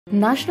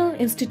National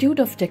Institute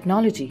of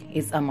Technology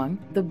is among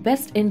the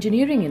best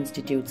engineering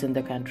institutes in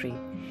the country.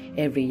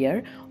 Every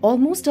year,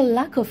 almost 1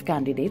 lakh of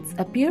candidates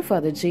appear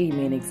for the JEE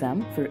Main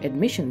exam for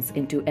admissions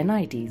into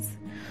NITs.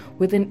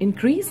 With an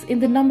increase in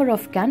the number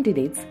of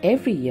candidates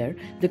every year,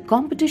 the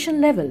competition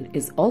level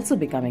is also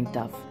becoming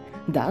tough.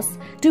 Thus,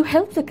 to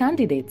help the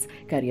candidates,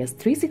 Careers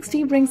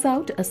 360 brings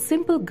out a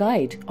simple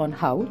guide on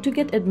how to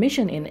get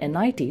admission in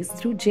NITs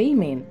through JEE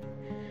Main.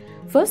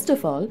 First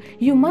of all,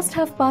 you must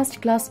have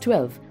passed class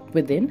 12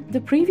 within the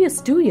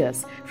previous 2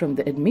 years from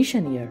the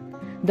admission year.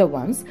 The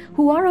ones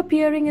who are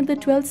appearing in the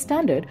 12th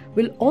standard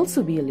will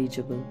also be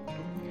eligible.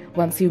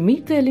 Once you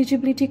meet the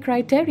eligibility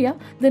criteria,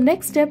 the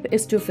next step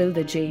is to fill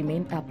the JEE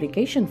Main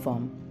application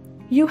form.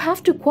 You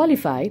have to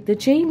qualify the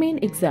JEE Main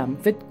exam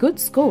with good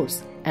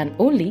scores, and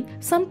only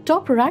some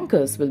top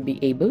rankers will be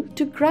able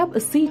to grab a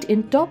seat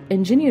in top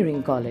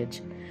engineering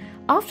college.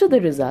 After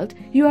the result,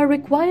 you are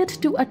required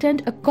to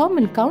attend a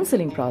common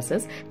counseling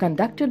process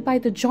conducted by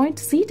the Joint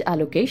Seat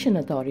Allocation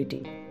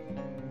Authority.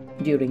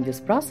 During this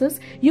process,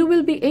 you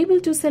will be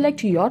able to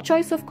select your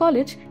choice of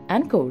college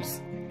and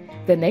course.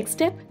 The next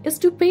step is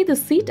to pay the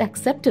seat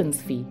acceptance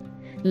fee.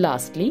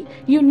 Lastly,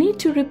 you need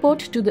to report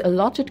to the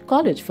allotted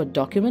college for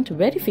document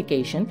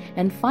verification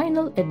and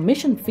final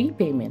admission fee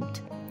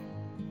payment.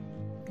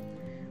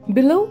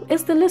 Below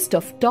is the list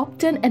of top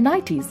 10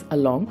 NITs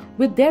along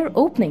with their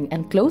opening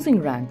and closing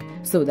rank,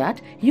 so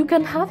that you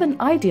can have an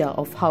idea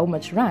of how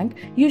much rank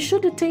you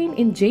should attain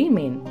in JEE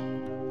Main.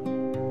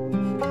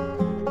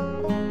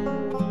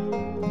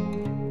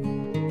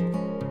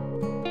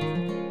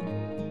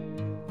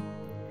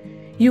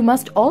 You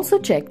must also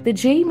check the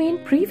JEE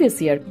Main previous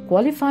year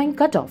qualifying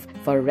cutoff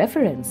for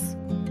reference.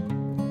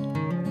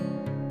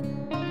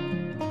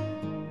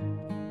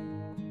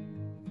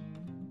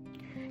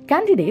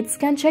 Candidates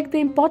can check the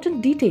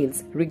important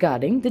details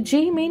regarding the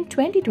JEE Main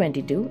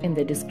 2022 in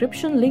the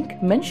description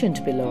link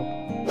mentioned below.